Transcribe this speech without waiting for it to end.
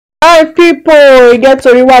Hi people, get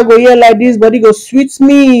tori wey I go hear like this, body go sweet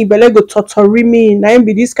me, belle go totori me. Na im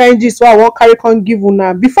be this kind gist wey I wan carry come give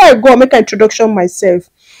una. Before I go, make I introduction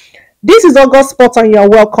myself. This is August Sport and you're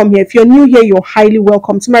welcome here. If you're new here, you're highly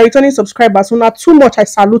welcome. To my returning subscribers, una too much, I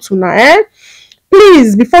salute una.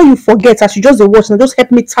 Please, before you forget, as you just watch, now just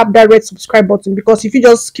help me tap that red subscribe button, because if you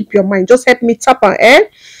just skip your mind, just help me tap am.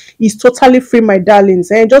 It's totally free, my darlings.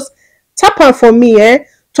 Just tap am for me.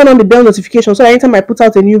 Turn on the bell notification so that anytime I put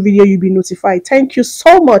out a new video, you'll be notified. Thank you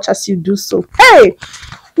so much as you do so. Hey,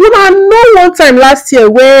 you know one time last year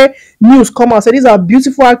where news come out, say this our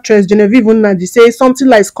beautiful actress Genevieve Nnaji say something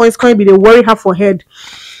like coins be dey worry her for head.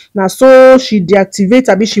 Now so she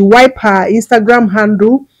deactivate, she wipe her Instagram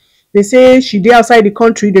handle. They say she dey outside the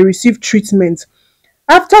country, they receive treatment.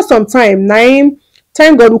 After some time,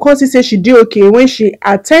 thank God we can't say she did okay when she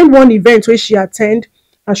attend one event where she attend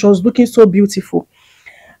and she was looking so beautiful.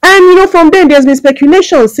 And from then there's been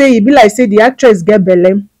speculation say it be like say the actress get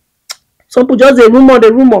belle. Some people just the rumor.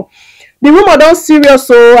 The rumor don't serious,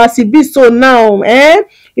 so as it be so now,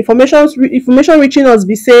 information reaching us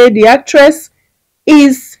be say the actress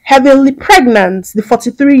is heavily pregnant. The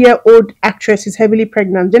 43-year-old actress is heavily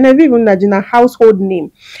pregnant. Genevieve Nnaji, a household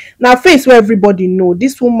name. Now face where everybody know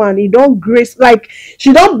this woman, it don't grace, like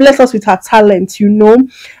she don't bless us with her talent,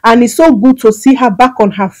 and it's so good to see her back on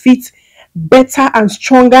her feet, better and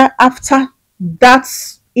stronger after that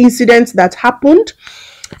incident that happened.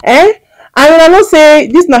 And I know say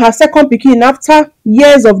this now her second pikin after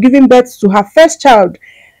years of giving birth to her first child.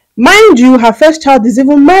 Mind you, her first child is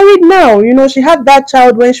even married now. She had that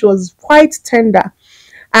child when she was quite tender,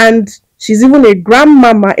 and she's even a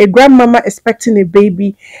grandmama expecting a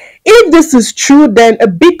baby. If this is true, then a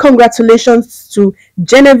big congratulations to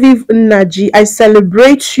Genevieve Nnaji. I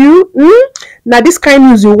celebrate you. Now this kind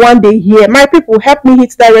news you one day hear. My people, help me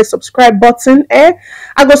hit that red subscribe button. I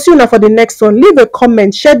go see you now for the next one. Leave a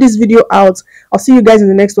comment, share this video out. I'll see you guys in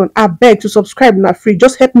the next one. I beg to subscribe, not free.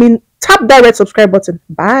 Just help me tap that red subscribe button.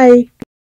 Bye.